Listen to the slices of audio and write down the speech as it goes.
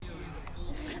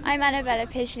I'm Annabella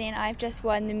Pidgley and I've just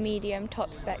won the medium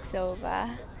top spec silver.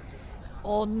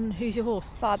 On who's your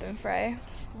horse? Farben Fro.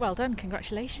 Well done,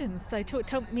 congratulations. So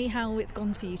tell me how it's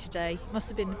gone for you today. Must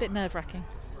have been a bit nerve-wracking.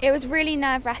 It was really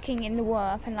nerve-wracking in the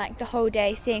warm-up and the whole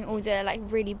day seeing all the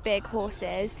really big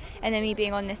horses and then me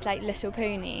being on this little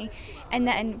pony. And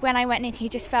then when I went in, he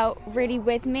just felt really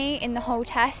with me in the whole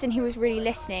test and he was really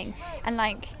listening and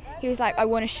he was like, I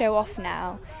want to show off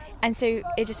now. And so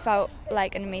it just felt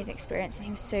like an amazing experience and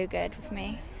he was so good with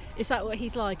me. Is that what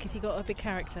he's like? Has he got a big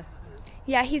character?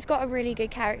 Yeah, he's got a really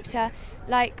good character.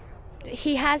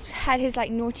 He has had his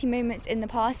naughty moments in the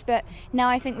past, but now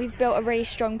I think we've built a really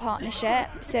strong partnership.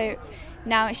 So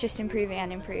now it's just improving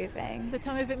and improving. So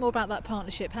tell me a bit more about that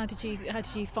partnership. How did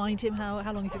you find him? How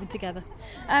long have you been together?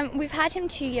 We've had him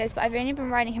 2 years, but I've only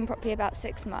been riding him properly about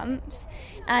 6 months.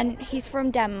 And he's from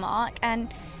Denmark,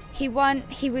 and he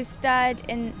was third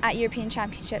at European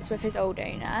Championships with his old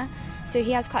owner. So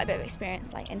he has quite a bit of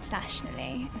experience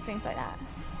internationally and things like that.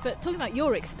 But talking about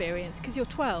your experience, because you're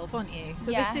 12, aren't you?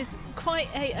 So yeah. This is quite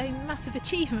a massive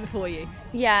achievement for you.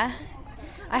 Yeah.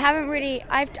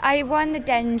 I won the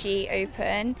Dengi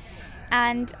Open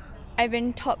and I've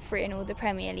been top 3 in all the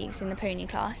Premier Leagues in the pony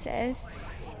classes.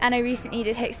 And I recently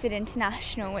did Hickstead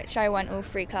International, which I won all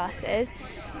 3 classes.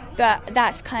 But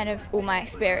that's kind of all my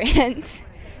experience.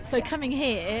 So coming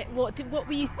here, what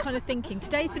were you kind of thinking?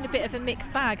 Today's been a bit of a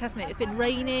mixed bag, hasn't it? It's been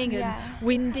raining and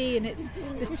windy, and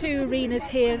there's 2 arenas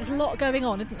here. There's a lot going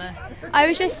on, isn't there? I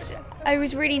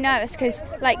was really nervous because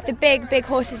the big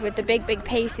horses with the big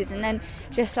paces, and then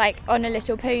just on a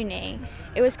little pony,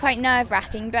 it was quite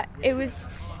nerve-wracking. But it was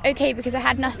okay because I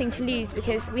had nothing to lose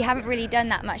because we haven't really done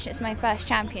that much. It's my first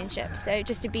championship, so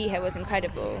just to be here was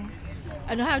incredible.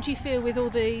 And how do you feel with all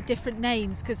the different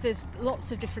names? Because there's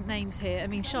lots of different names here. I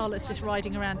mean, Charlotte's just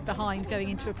riding around behind, going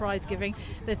into a prize giving.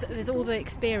 There's all the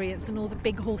experience and all the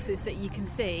big horses that you can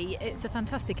see. It's a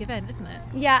fantastic event, isn't it?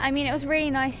 Yeah, I mean, it was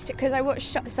really nice because I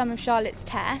watched some of Charlotte's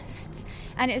tests,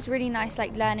 and it was really nice,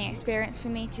 learning experience for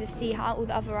me to see how all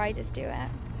the other riders do it.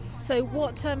 So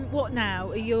what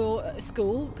now? You're at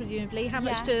school, presumably. How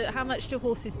much do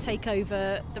horses take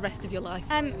over the rest of your life?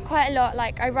 Quite a lot.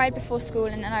 I ride before school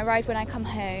and then I ride when I come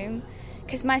home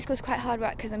because my school's quite hard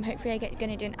work because I'm hopefully going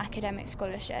to do an academic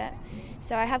scholarship.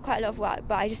 So I have quite a lot of work,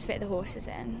 but I just fit the horses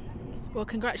in. Well,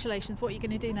 congratulations. What are you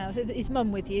going to do now? Is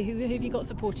Mum with you? Who have you got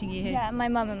supporting you here? Yeah, my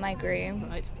mum and my groom.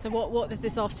 Right. So what does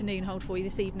this afternoon hold for you,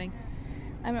 this evening?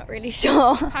 I'm not really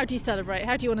sure. How do you celebrate?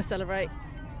 How do you want to celebrate?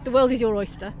 The world is your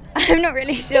oyster. I'm not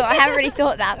really sure. I haven't really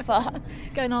thought that far.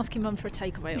 Go and ask your mum for a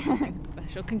takeaway or something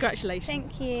special. Congratulations.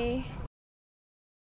 Thank you.